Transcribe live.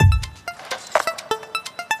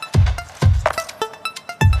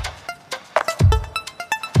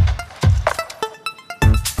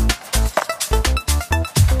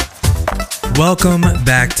Welcome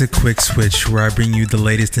back to Quick Switch, where I bring you the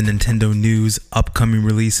latest in Nintendo news, upcoming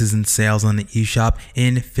releases, and sales on the eShop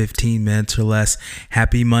in 15 minutes or less.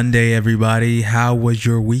 Happy Monday, everybody. How was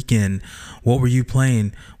your weekend? What were you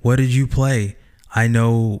playing? What did you play? I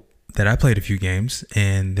know that I played a few games,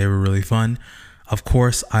 and they were really fun. Of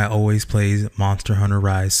course, I always play Monster Hunter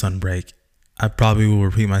Rise Sunbreak. I probably will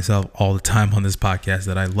repeat myself all the time on this podcast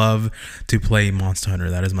that I love to play Monster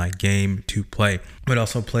Hunter. That is my game to play. But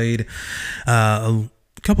also played a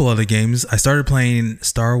couple other games. I started playing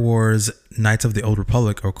Star Wars Knights of the Old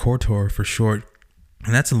Republic, or KOTOR for short.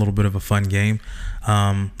 And that's a little bit of a fun game.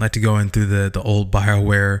 Like to go in through the old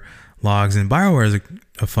BioWare logs. And BioWare is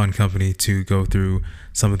a fun company to go through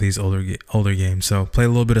some of these older games. So play a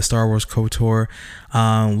little bit of Star Wars KOTOR,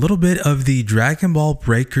 a little bit of the Dragon Ball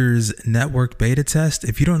Breakers network beta test.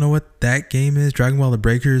 If you don't know what that game is, Dragon Ball The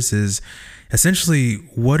Breakers is essentially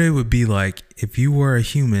what it would be like if you were a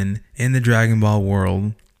human in the Dragon Ball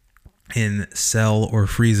world and Cell or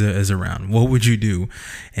Frieza is around. What would you do?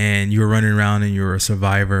 And you're running around and you're a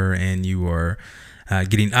survivor and you are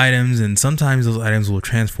getting items, and sometimes those items will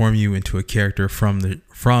transform you into a character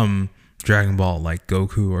from Dragon Ball, like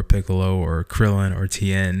Goku or Piccolo or Krillin or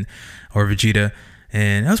Tien or Vegeta.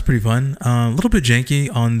 And that was pretty fun. A little bit janky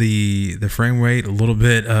on the frame rate, a little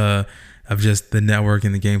bit of just the network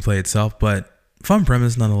and the gameplay itself, but fun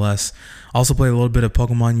premise nonetheless. Also played a little bit of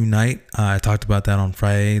Pokemon Unite. I talked about that on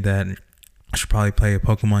Friday, that I should probably play a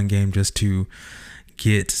Pokemon game just to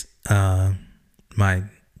get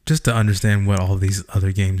just to understand what all these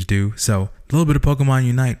other games do. So a little bit of Pokemon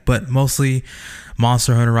Unite, but mostly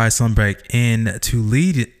Monster Hunter Rise Sunbreak. And to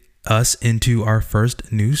lead us into our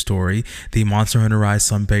first news story, the Monster Hunter Rise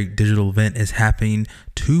Sunbreak digital event is happening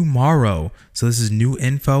tomorrow. So this is new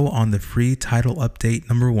info on the free title update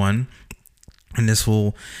number 1. And this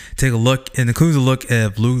will take a look and includes a look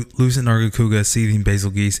at Lucent Nargacuga, Seething Basil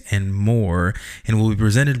Geese, and more. And will be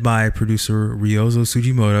presented by producer Ryozo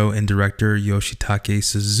Sugimoto and director Yoshitake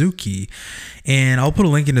Suzuki. And I'll put a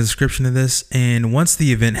link in the description of this. And once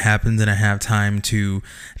the event happens and I have time to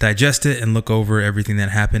digest it and look over everything that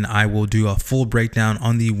happened, I will do a full breakdown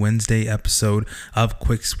on the Wednesday episode of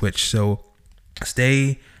Quick Switch. So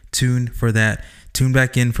stay tuned for that. Tune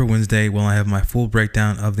back in for Wednesday when I have my full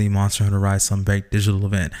breakdown of the Monster Hunter Rise Sunbreak digital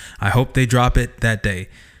event. I hope they drop it that day.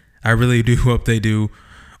 I really do hope they do.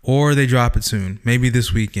 Or they drop it soon. Maybe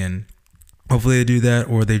this weekend. Hopefully they do that,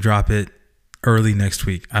 or they drop it early next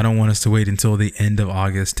week. I don't want us to wait until the end of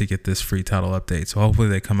August to get this free title update. So hopefully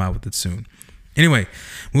they come out with it soon. Anyway,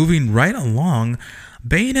 moving right along,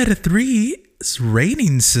 Bayonetta 3's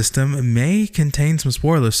rating system may contain some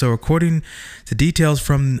spoilers. So according to details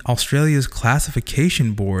from Australia's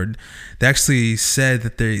classification board, they actually said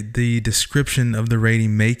that the description of the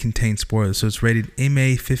rating may contain spoilers. So it's rated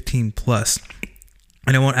MA 15+.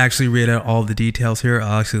 And I won't actually read out all the details here.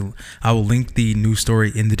 I will link the news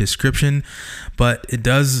story in the description, but it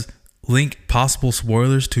does link possible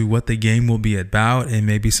spoilers to what the game will be about and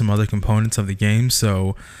maybe some other components of the game.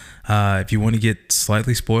 So if you want to get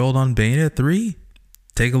slightly spoiled on Bayonetta 3,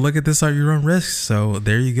 take a look at this at your own risk. So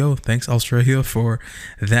there you go. Thanks, Australia, for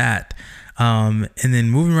that. And then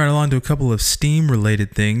moving right along to a couple of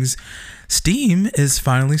Steam-related things. Steam is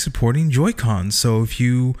finally supporting Joy-Cons. So if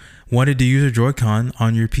you wanted to use a Joy-Con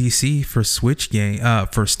on your PC for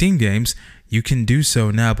for Steam games, you can do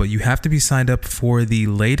so now, but you have to be signed up for the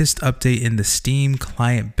latest update in the Steam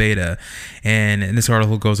client beta. And this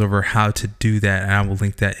article goes over how to do that, and I will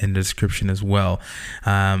link that in the description as well.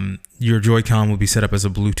 Your Joy-Con will be set up as a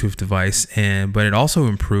Bluetooth device, but it also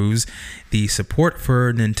improves the support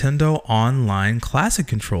for Nintendo Online Classic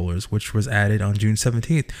controllers, which was added on June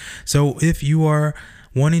 17th. So if you are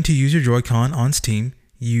wanting to use your Joy-Con on Steam,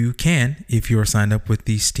 you can if you are signed up with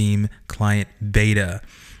the Steam client beta.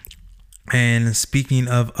 And speaking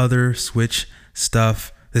of other Switch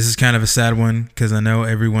stuff, this is kind of a sad one because I know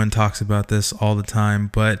everyone talks about this all the time,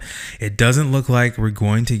 but it doesn't look like we're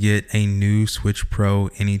going to get a new Switch Pro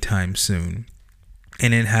anytime soon.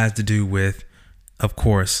 And it has to do with, of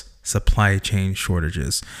course, supply chain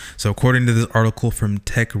shortages. So according to this article from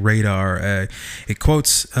Tech Radar, it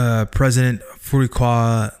quotes President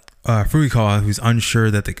Furukawa, who's unsure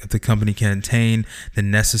that the company can obtain the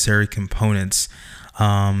necessary components,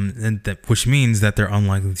 which means that they're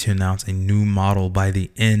unlikely to announce a new model by the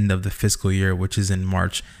end of the fiscal year, which is in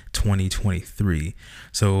March 2023.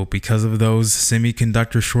 So because of those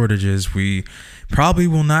semiconductor shortages, we probably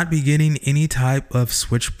will not be getting any type of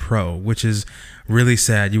Switch Pro, which is really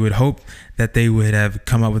sad. You would hope that they would have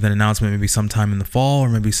come up with an announcement maybe sometime in the fall or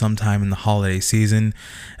maybe sometime in the holiday season,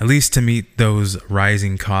 at least to meet those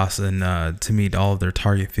rising costs and to meet all of their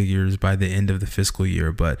target figures by the end of the fiscal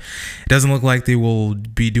year. But it doesn't look like they will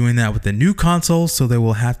be doing that with the new console, so they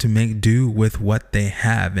will have to make do with what they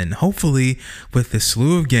have. And hopefully with the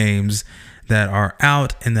slew of games that are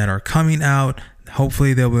out and that are coming out,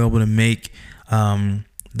 hopefully they'll be able to make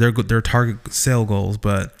their target sale goals.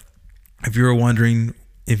 But if you were wondering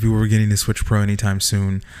if you were getting a Switch Pro anytime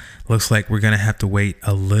soon, looks like we're going to have to wait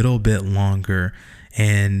a little bit longer.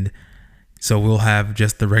 And so we'll have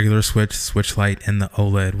just the regular Switch Lite, and the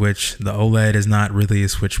OLED, which the OLED is not really a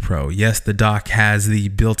Switch Pro. Yes, the dock has the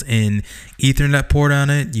built-in Ethernet port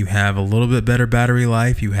on it. You have a little bit better battery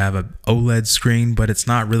life. You have an OLED screen, but it's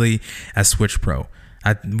not really a Switch Pro.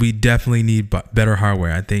 We definitely need better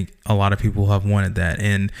hardware. I think a lot of people have wanted that.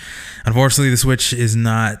 And unfortunately, the Switch is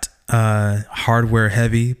not hardware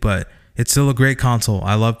heavy, but it's still a great console.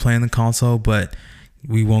 I love playing the console, but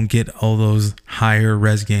we won't get all those higher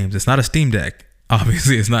res games. It's not a Steam Deck.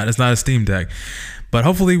 Obviously, it's not a Steam Deck. But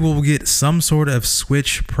hopefully we'll get some sort of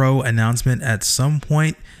Switch Pro announcement at some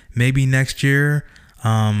point, maybe next year.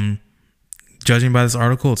 Judging by this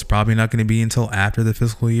article, it's probably not going to be until after the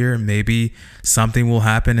fiscal year. Maybe something will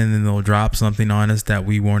happen and then they'll drop something on us that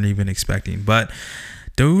we weren't even expecting. But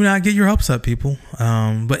do not get your hopes up, people.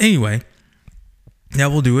 But anyway,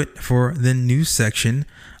 that will do it for the news section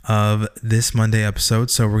of this Monday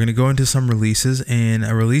episode. So we're going to go into some releases, and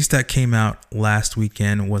a release that came out last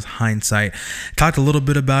weekend was Hindsight. Talked a little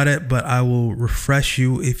bit about it, but I will refresh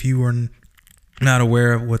you if you are not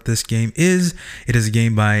aware of what this game is. It is a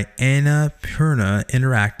game by Annapurna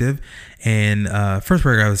Interactive. And first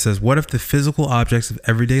paragraph, it says, what if the physical objects of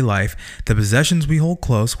everyday life, the possessions we hold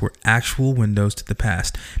close, were actual windows to the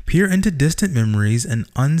past? Peer into distant memories and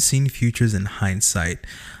unseen futures in hindsight.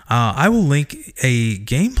 I will link a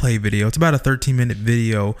gameplay video. It's about a 13-minute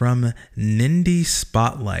video from Nindy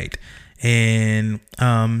Spotlight. And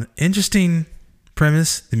interesting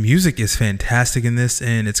premise. The music is fantastic in this,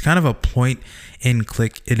 and it's kind of a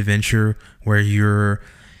point-and-click adventure where you're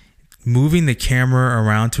moving the camera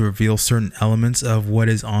around to reveal certain elements of what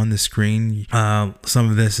is on the screen. Some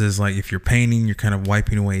of this is like if you're painting, you're kind of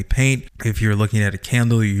wiping away paint. If you're looking at a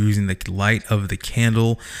candle, you're using the light of the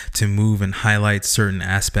candle to move and highlight certain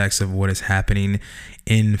aspects of what is happening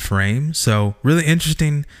in frame. So really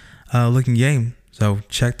interesting looking game. So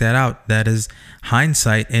check that out. That is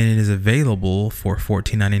Hindsight, and it is available for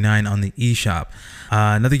 $14.99 on the eShop.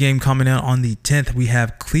 Another game coming out on the 10th, we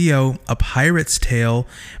have Cleo, A Pirate's Tale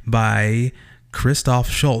by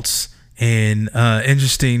Christoph Schultz. An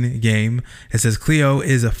interesting game. It says Cleo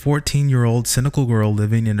is a 14-year-old cynical girl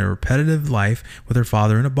living in a repetitive life with her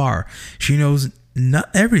father in a bar. She knows not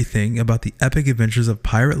everything about the epic adventures of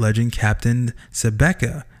pirate legend Captain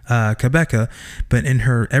Quebeca, but in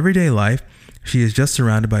her everyday life, she is just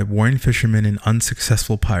surrounded by boring fishermen and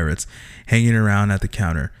unsuccessful pirates hanging around at the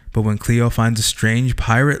counter. But when Cleo finds a strange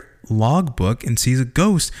pirate logbook and sees a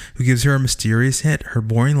ghost who gives her a mysterious hint, her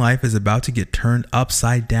boring life is about to get turned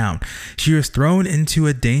upside down. She is thrown into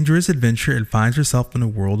a dangerous adventure and finds herself in a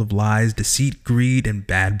world of lies, deceit, greed, and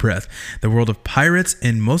bad breath. The world of pirates,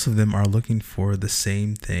 and most of them are looking for the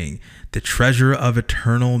same thing: the treasure of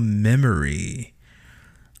eternal memory.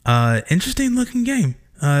 Interesting looking game.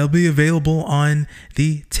 It'll be available on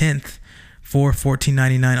the 10th for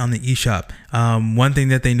 $14.99 on the eShop. One thing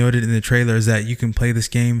that they noted in the trailer is that you can play this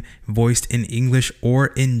game voiced in English or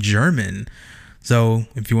in German. So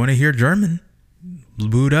if you want to hear German,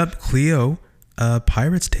 boot up Cleo,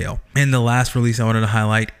 Pirate's Tale. And the last release I wanted to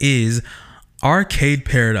highlight is Arcade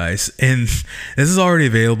Paradise. And this is already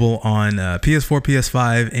available on PS4,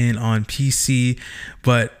 PS5, and on PC,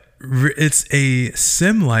 but it's a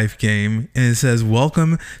sim life game, and it says,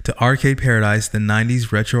 welcome to Arcade Paradise, the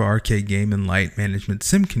 90s retro arcade game and light management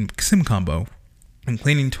sim combo. From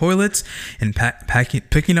cleaning toilets and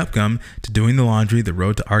picking up gum to doing the laundry, the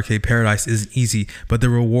road to Arcade Paradise isn't easy, but the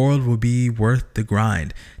reward will be worth the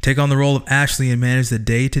grind. Take on the role of Ashley and manage the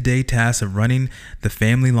day-to-day tasks of running the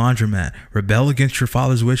family laundromat. Rebel against your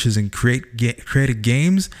father's wishes and create a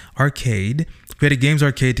games arcade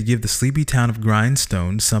to give the sleepy town of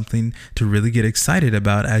Grindstone something to really get excited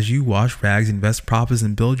about as you wash rags, invest profits,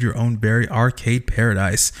 and build your own very arcade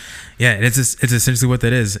paradise. Yeah, it's essentially what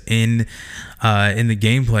that is. In the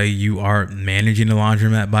gameplay, you are managing a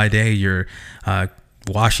laundromat by day. You're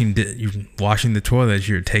washing the toilet,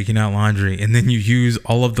 you're taking out laundry, and then you use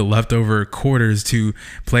all of the leftover quarters to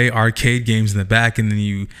play arcade games in the back, and then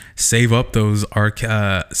you save up those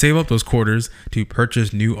quarters to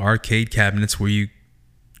purchase new arcade cabinets where you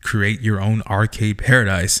create your own arcade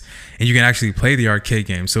paradise, and you can actually play the arcade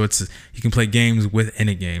game. So you can play games within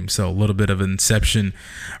a game. So a little bit of Inception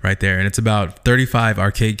right there. And it's about 35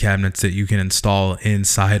 arcade cabinets that you can install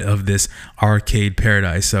inside of this arcade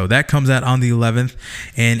paradise. So that comes out on the 11th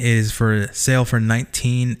and is for sale for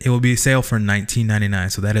it will be a sale for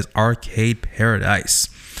 $19.99. So that is Arcade Paradise.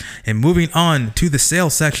 And moving on to the sale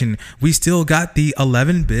section, we still got the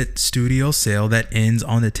 11-bit studio sale that ends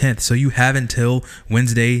on the 10th. So you have until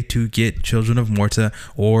Wednesday to get Children of Morta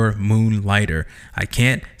or Moonlighter. I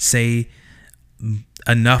can't say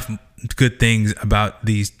enough good things about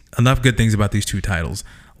these two titles.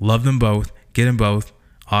 Love them both. Get them both.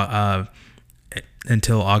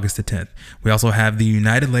 Until August the 10th. We also have the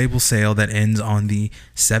United Label sale that ends on the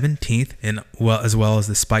 17th, as well as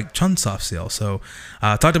the Spike Chunsoft sale. So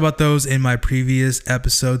I talked about those in my previous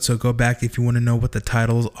episode, so go back if you want to know what the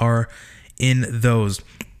titles are in those.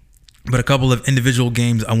 But a couple of individual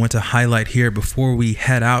games I want to highlight here before we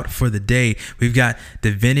head out for the day. We've got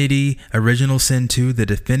Divinity Original Sin 2. The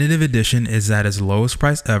definitive edition is at its lowest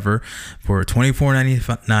price ever for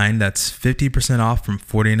 $24.99. That's 50% off from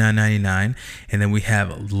 $49.99. And then we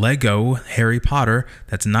have Lego Harry Potter.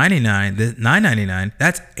 That's $9.99.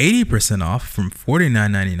 That's 80% off from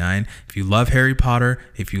 $49.99. If you love Harry Potter,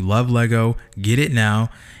 if you love Lego, get it now.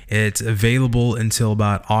 It's available until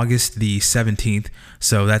about August the 17th.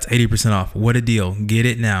 So that's 80% off. What a deal. Get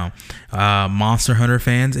it now. Monster Hunter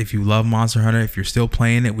fans, if you love Monster Hunter, if you're still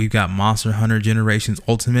playing it, we've got Monster Hunter Generations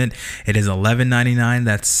Ultimate. It is $11.99.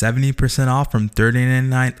 That's 70% off from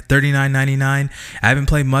 $39.99. I haven't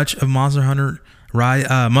played much of Monster Hunter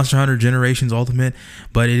Generations Ultimate,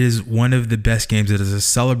 but it is one of the best games. It is a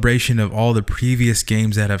celebration of all the previous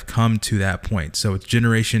games that have come to that point. So it's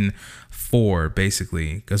Generation 4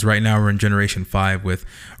 basically, because right now we're in Generation 5 with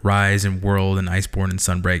Rise and World and Iceborne and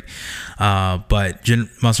Sunbreak. But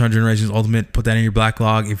Monster Hunter Generations Ultimate, put that in your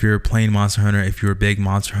backlog if you're playing Monster Hunter, if you're a big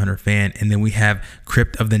Monster Hunter fan. And then we have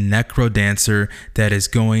Crypt of the Necro Dancer that is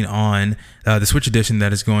going on, the Switch edition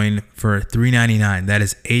that is going for $3.99. That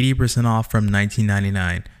is 80% off from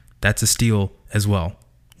 $19.99. That's a steal as well.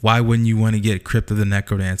 Why wouldn't you want to get Crypt of the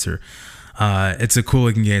Necro Dancer? It's a cool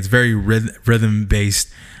looking game. It's very rhythm based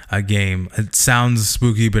game. It sounds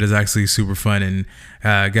spooky, but it's actually super fun and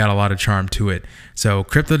got a lot of charm to it. So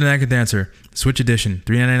Crypt of the Necro Dancer, Switch edition,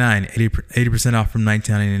 $3.99, 80% off from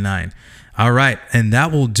 $19.99. All right, and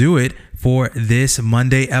that will do it for this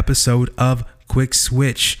Monday episode of Quick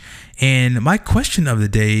Switch. And my question of the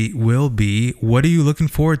day will be, what are you looking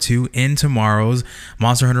forward to in tomorrow's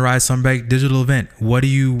Monster Hunter Rise Sunbreak digital event? What are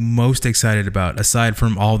you most excited about aside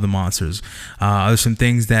from all the monsters? Are there some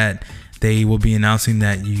things that they will be announcing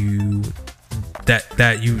that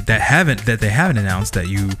they haven't announced that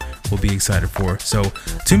you will be excited for? So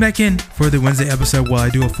tune back in for the Wednesday episode while I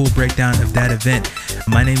do a full breakdown of that event.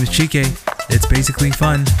 My name is Chike. It's basically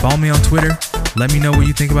fun. Follow me on Twitter. Let me know what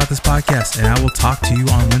you think about this podcast, and I will talk to you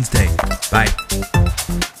on Wednesday. Bye.